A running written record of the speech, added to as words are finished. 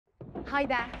Hi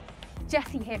there,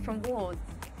 Jessie here from Wards.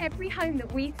 Every home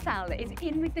that we sell is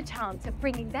in with the chance of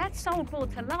bringing their soul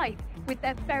board to life with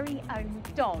their very own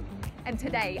dog. And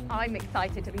today I'm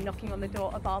excited to be knocking on the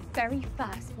door of our very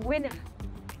first winner.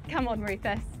 Come on,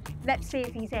 Rufus, let's see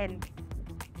if he's in.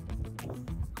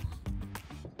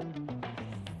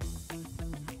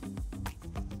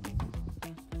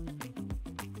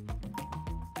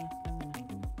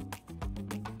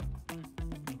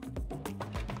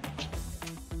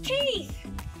 Keith,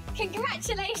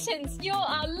 congratulations, you're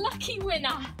our lucky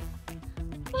winner.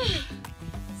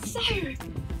 So,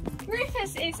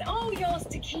 Rufus is all yours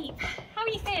to keep. How are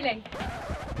you feeling?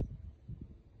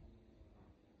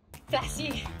 Bless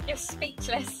you, you're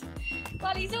speechless.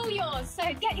 Well, he's all yours,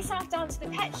 so get yourself down to the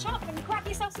pet shop and grab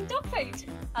yourself some dog food.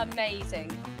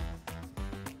 Amazing.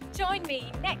 Join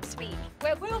me next week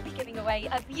where we'll be giving away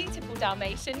a beautiful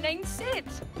Dalmatian named Sid.